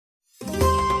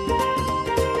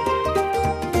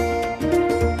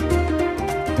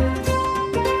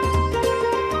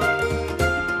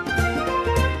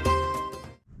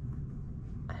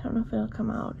come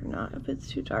out or not if it's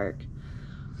too dark.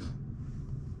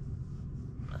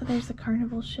 There's a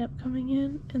carnival ship coming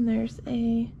in, and there's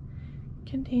a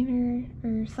container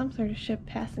or some sort of ship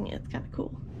passing it. It's kind of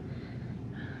cool.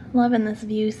 Loving this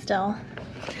view still.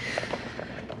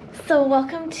 So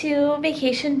welcome to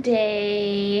vacation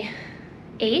day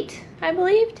 8, I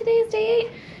believe. Today is day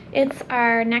 8. It's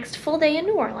our next full day in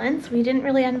New Orleans. We didn't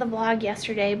really end the vlog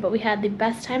yesterday, but we had the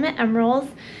best time at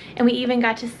Emerald's, and we even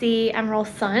got to see Emerald's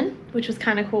son, which was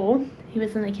kind of cool. He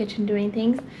was in the kitchen doing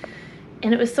things,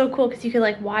 and it was so cool because you could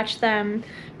like watch them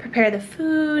prepare the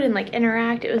food and like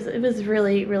interact. It was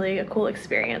really, really a cool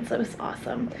experience. It was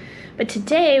awesome. But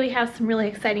today we have some really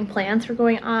exciting plans. We're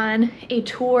going on a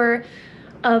tour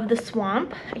of the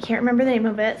swamp. I can't remember the name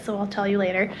of it, so I'll tell you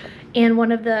later. And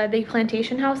one of the big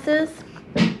plantation houses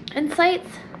and sites.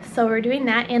 So we're doing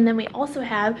that, and then we also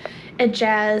have a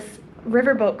jazz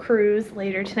riverboat cruise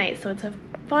later tonight. So it's a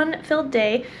fun-filled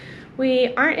day.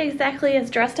 We aren't exactly as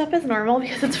dressed up as normal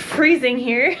because it's freezing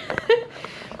here.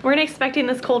 We're not expecting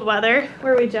this cold weather.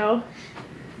 Where are we, Joe?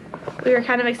 We were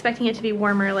kind of expecting it to be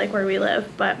warmer like where we live,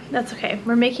 but that's okay.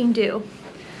 We're making do.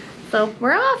 So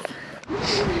we're off.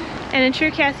 And in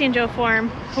true Cassie and Joe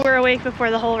form, we're awake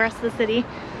before the whole rest of the city.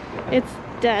 It's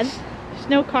dead. There's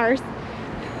no cars.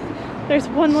 There's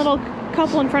one little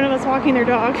couple in front of us walking their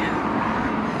dog.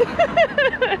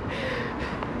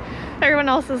 Everyone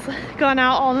else has gone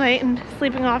out all night and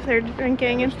sleeping off their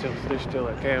drinking. And there's still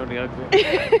a Coyote Ugly.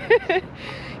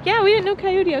 Yeah, we didn't know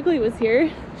Coyote Ugly was here.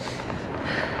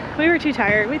 We were too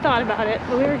tired. We thought about it,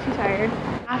 but we were too tired.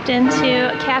 Hopped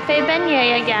into Cafe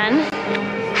Beignet again.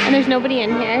 And there's nobody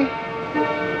in here.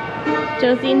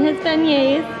 Joe's eating his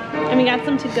beignets, and we got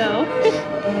some to go.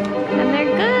 And they're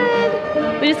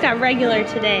good. We just got regular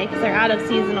today because they're out of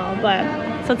seasonal, but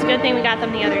so it's a good thing we got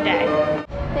them the other day.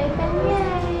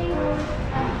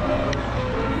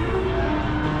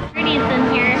 Rudy's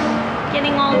in here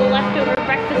getting all the leftover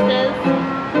breakfasts.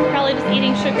 Probably just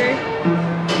eating sugar.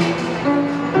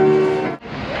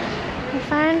 We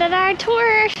found our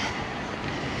tour.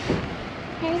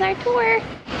 Here's our tour.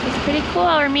 It's pretty cool.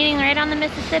 We're meeting right on the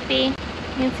Mississippi.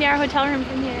 You can see our hotel room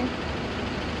from here.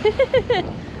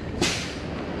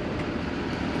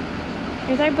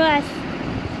 Here's our bus.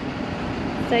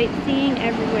 Sightseeing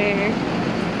everywhere.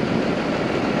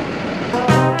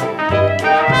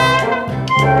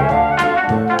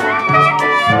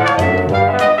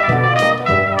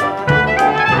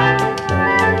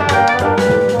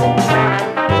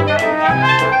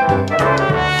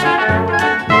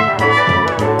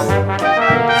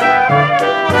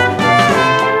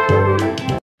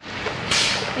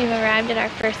 At our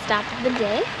first stop of the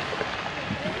day,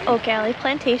 Oak Alley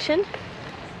Plantation.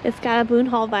 It's got a Boone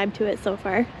Hall vibe to it so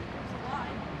far.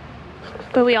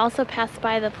 But we also passed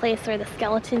by the place where the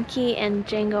Skeleton Key and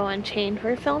Django Unchained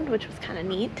were filmed, which was kind of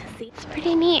neat to see. It's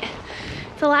pretty neat.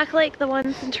 It's a lot like the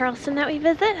ones in Charleston that we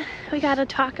visit. We got to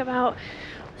talk about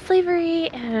slavery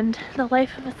and the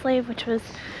life of a slave, which was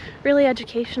really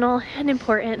educational and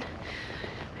important.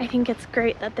 I think it's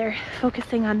great that they're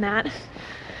focusing on that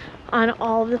on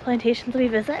all of the plantations we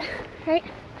visit, right?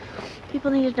 People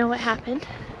need to know what happened.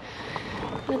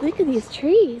 But look at these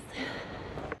trees.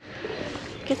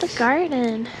 Look at the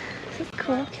garden. This is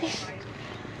cool. Okay.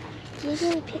 Give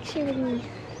me a picture with me.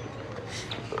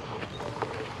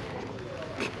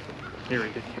 You're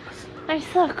ridiculous. I'm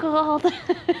so cold.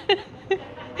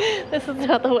 This is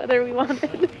not the weather we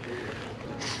wanted.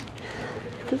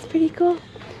 This is pretty cool.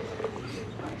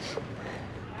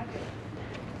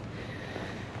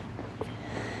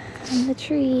 And the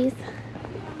trees.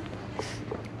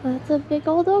 Lots of big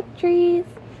old oak trees.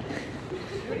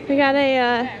 We got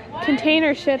a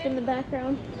container ship in the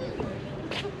background.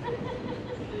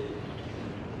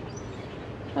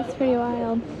 That's pretty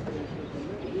wild.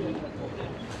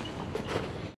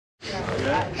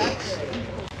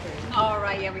 All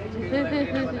right, yeah, we can do that.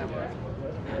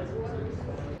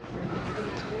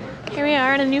 Here we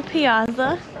are in a new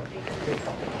piazza.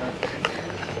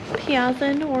 Piazza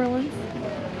in New Orleans.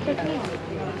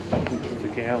 It's a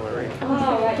gallery.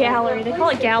 Oh, gallery. They call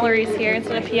it galleries here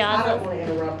instead of piazzas.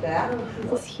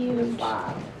 This is huge.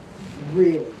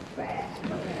 Really fast.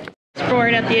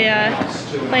 Stored at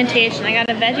the plantation. I got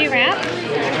a veggie wrap.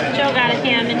 Joe got a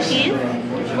ham and cheese.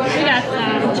 We got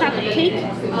some chocolate cake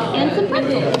and some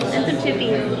pretzels and some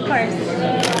chippies, of course.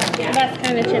 The best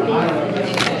kind of chippies.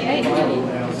 Right?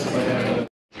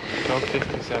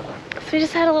 12.57. So we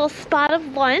just had a little spot of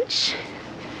lunch.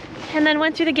 And then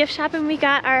went through the gift shop and we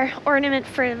got our ornament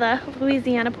for the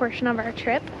Louisiana portion of our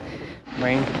trip.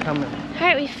 Rain's coming.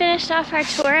 Alright, we finished off our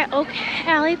tour at Oak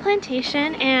Alley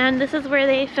Plantation, and this is where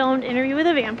they filmed Interview with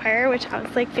a Vampire, which I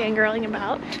was like fangirling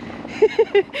about.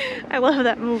 I love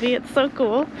that movie, it's so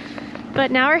cool. But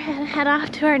now we're gonna head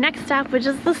off to our next stop, which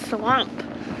is the swamp.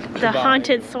 The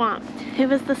haunted swamp. It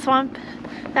was the swamp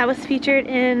that was featured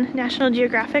in National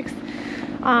Geographic's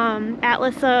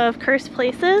Atlas of Cursed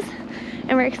Places,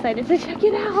 and we're excited to check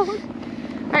it out.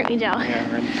 Aren't we, Joe?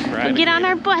 Yeah, we'll get on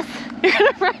our bus. We're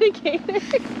gonna ride a gator.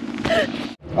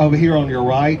 Over here on your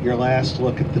right, your last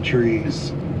look at the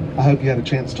trees. I hope you had a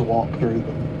chance to walk through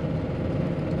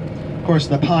them. Of course,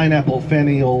 the pineapple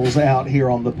fennials out here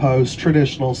on the post,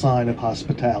 traditional sign of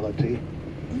hospitality,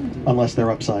 unless they're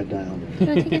upside down,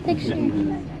 Take a picture.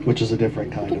 which is a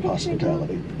different kind of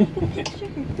hospitality.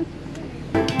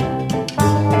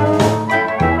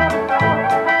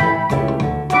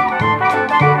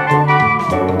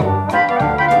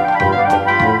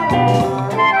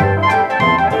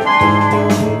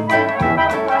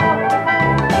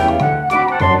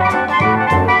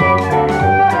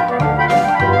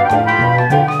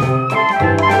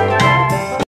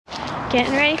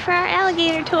 Getting ready for our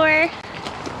alligator tour.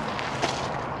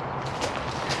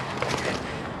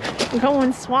 We're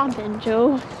going swamping,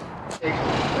 Joe.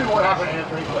 What happened to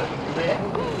answer any questions?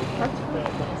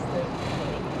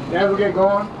 As we get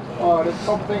going, there's a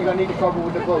couple things I need to cover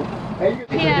with the boat. Hey, you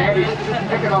Yeah. Daddy's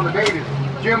picking on the babies.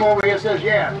 Jim over here says,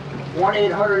 yeah,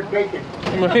 1-800-BACON.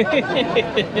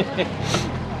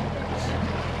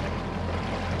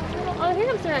 Oh, here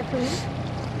comes the raccoon.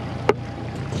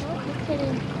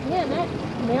 Yeah, that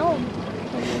mail.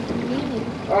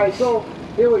 All right, so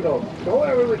here we go. The whole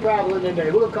area we're traveling in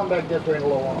today, we'll come back this way in a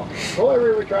little while. The whole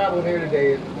area we're traveling here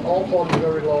today is all part of a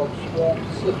very large swamp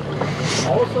system.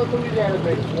 All of South Louisiana is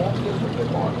made of swamp systems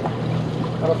and marshes.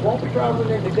 Now the swamp we're traveling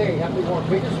in today happens to be one of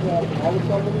the biggest swamps in all of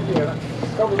South Louisiana.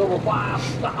 It covers over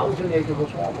 5,000 acres of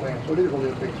swampland, so it is really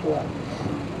a big swamp.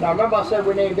 Now remember I said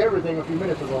we named everything a few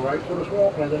minutes ago, right? So the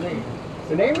swamp has a name.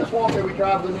 The name of the swamp that we're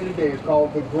traveling in today is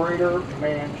called the Greater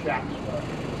Manchac Swamp.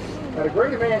 Now the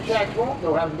Greater Manchac Swamp,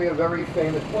 though, happens to be a very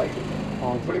famous place.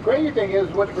 But the crazy thing is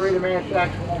what the Greater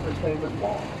Manchac Swamp is famous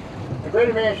for. The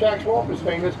Greater Manchac Swamp is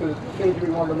famous because it's considered to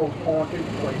be one of the most haunted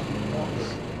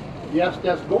places. Yes,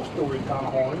 that's ghost story kind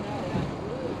of haunted.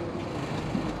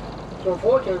 So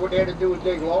unfortunately, what they had to do was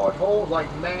dig large holes like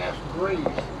mass graves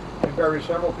and bury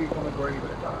several people in the grave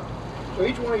at a time. So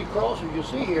each one of these crosses you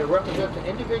see here represents an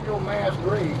individual mass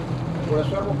grave where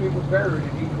several people buried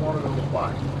in each one of those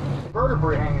spots.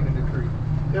 Vertebrae hanging in the tree.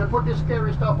 They would put this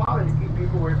scary stuff out and to keep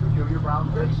people away from Julia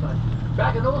Brown's gravesite.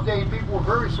 Back in those days, people were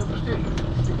very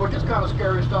superstitious. You put this kind of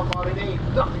scary stuff out and there ain't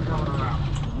nothing coming around.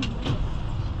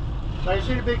 Now you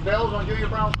see the big bells on Julia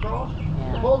Brown's cross?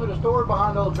 Yeah. Supposedly the story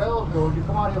behind those bells goes, you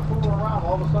come out here fooling around,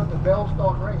 all of a sudden the bells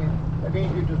start ringing. That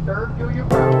means you disturb Julia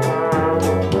Brown.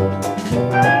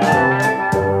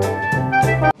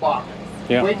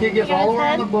 Yeah. Wait till it gets all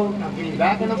around the boat, and I'll get him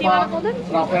back in the box,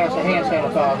 and I'll pass the hand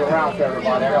sanitizer around to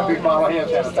everybody. I got a big bottle of hand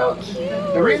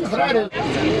sanitizer. The reason for that is...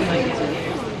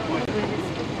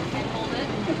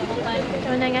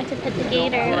 When I got to pet the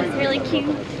gator, it was really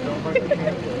cute.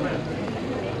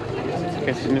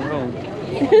 Guess his new home.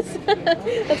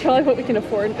 That's probably what we can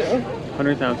afford though.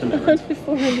 100,000.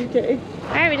 400K.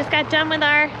 Alright, we just got done with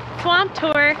our swamp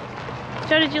tour.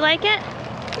 Joe, did you like it?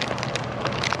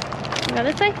 You go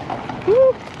this way?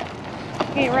 Woo!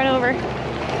 Okay, run over. Did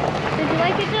you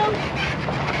like it, Joe?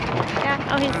 Yeah?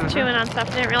 Oh, he's chewing on stuff.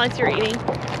 I didn't realize you were eating.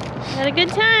 Had a good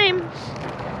time.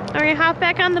 Now we're gonna hop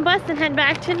back on the bus and head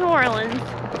back to New Orleans.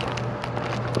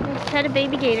 Just had a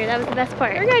baby gator. That was the best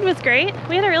part. Tour guide was great.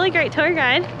 We had a really great tour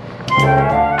guide.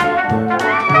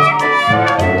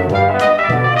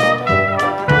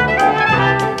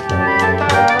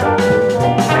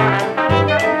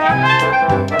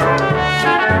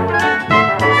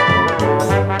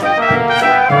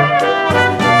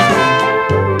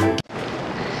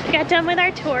 Done with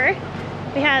our tour.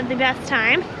 We had the best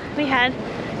time. We had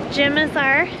Jim as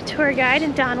our tour guide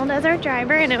and Donald as our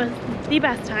driver, and it was the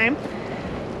best time.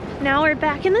 Now we're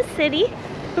back in the city.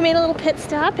 We made a little pit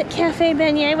stop at Cafe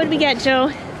Beignet. What did we get,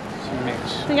 Joe? Some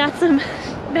mix. We got some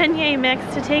beignet mix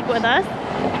to take with us.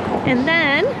 And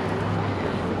then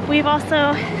we've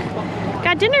also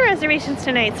got dinner reservations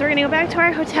tonight, so we're gonna go back to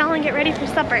our hotel and get ready for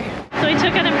supper. So we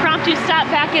took an impromptu stop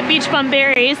back at Beach Bum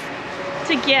Berries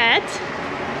to get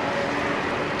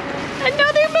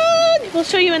another mug! We'll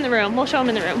show you in the room. We'll show them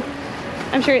in the room.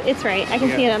 I'm sure it's right. I can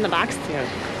see it on the box. Yeah,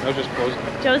 I was just closing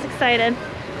it. Joe's excited.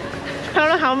 I don't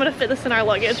know how I'm gonna fit this in our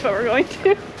luggage, but we're going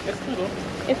to. It's little.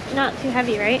 It's not too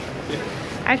heavy, right? Yeah.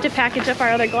 I have to package up our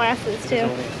other glasses too.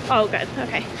 Oh, good.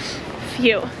 Okay.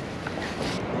 Phew.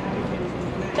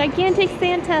 Gigantic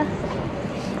Santa.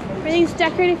 Everything's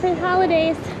decorated for the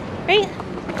holidays, right?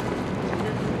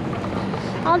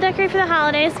 All decorated for the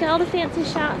holidays. Got all the fancy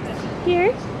shops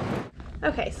here.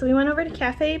 Okay, so we went over to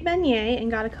Cafe Beignet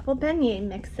and got a couple beignet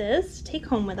mixes to take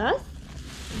home with us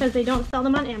because they don't sell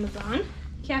them on Amazon.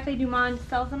 Cafe Du Monde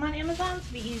sells them on Amazon, so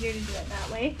it'd be easier to do it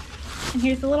that way. And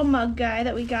here's the little mug guy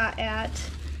that we got at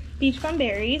Beach Bum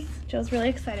Berries. Joe's really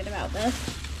excited about this.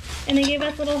 And they gave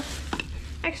us little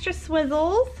extra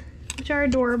swizzles, which are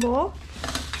adorable,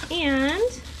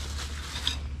 and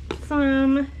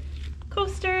some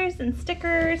coasters and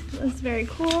stickers. That's very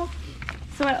cool.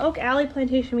 So at Oak Alley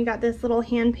Plantation, we got this little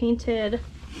hand-painted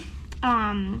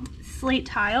slate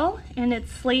tile, and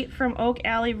it's slate from Oak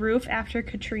Alley roof after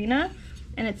Katrina,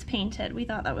 and it's painted. We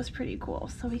thought that was pretty cool,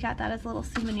 so we got that as a little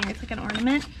souvenir. It's like an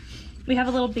ornament. We have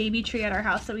a little baby tree at our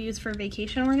house that we use for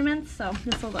vacation ornaments, so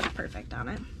this will look perfect on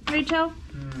it. Right, Joe?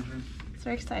 Mm-hmm. So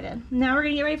we're excited. Now we're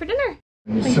gonna get ready for dinner.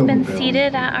 We've been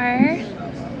seated at our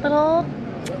little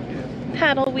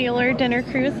Paddlewheeler dinner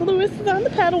cruise. Lewis is on the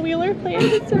Paddlewheeler playing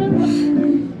instead of...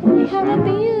 We have a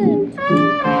band.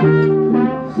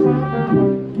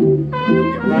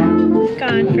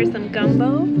 Gone for some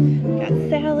gumbo. Got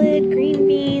salad, green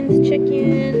beans,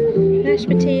 chicken, mashed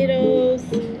potatoes,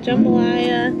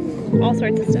 jambalaya, all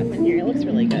sorts of stuff in here. It looks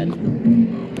really good.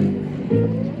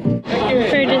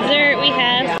 For dessert, we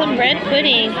have some bread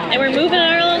pudding. And we're moving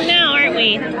our along now, aren't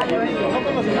we? Are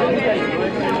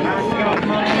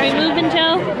we moving,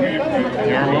 Joe?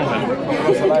 You're moving.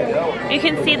 You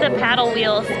can see the paddle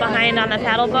wheels behind on the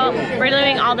paddle boat. We're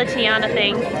doing all the Tiana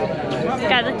things.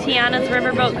 Got the Tiana's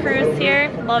Riverboat cruise here.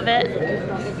 Love it.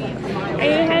 Are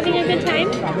you having a good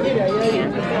time?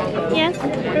 Yeah? Yes?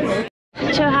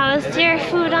 Joe, how was your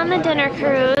food on the dinner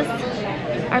cruise?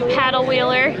 Our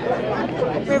Paddlewheeler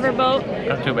Riverboat.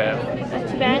 Not too bad. Not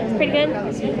too bad. It's pretty good.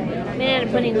 Banana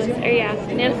pudding was,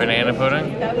 Banana pudding?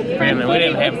 We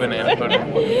didn't have banana pudding.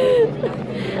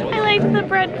 I liked the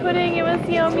bread pudding. It was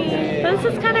yummy. But this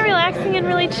is kind of relaxing and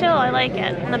really chill. I like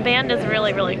it. And the band is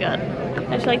really, really good.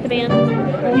 Don't you like the band?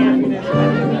 Yeah.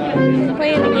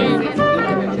 Play it again.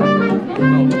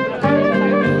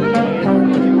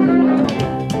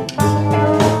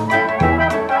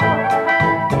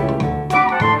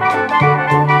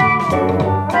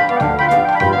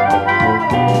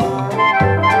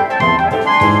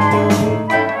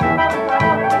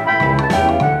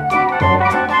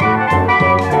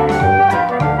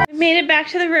 Back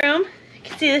to the room. You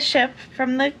can see the ship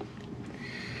from the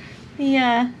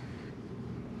window.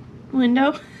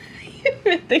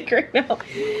 I think right now.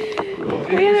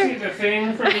 See the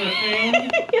thing from the thing?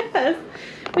 Yes.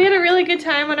 We had a really good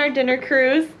time on our dinner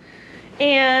cruise,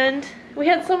 and we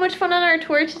had so much fun on our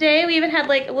tour today. We even had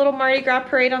like a little Mardi Gras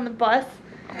parade on the bus.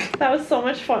 That was so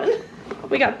much fun.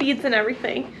 We got beads and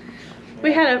everything.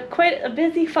 We had quite a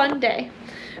busy, fun day.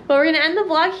 But we're gonna end the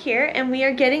vlog here, and we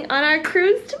are getting on our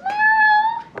cruise tomorrow.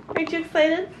 Aren't you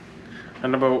excited?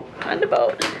 On the boat. On the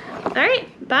boat. All right,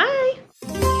 bye.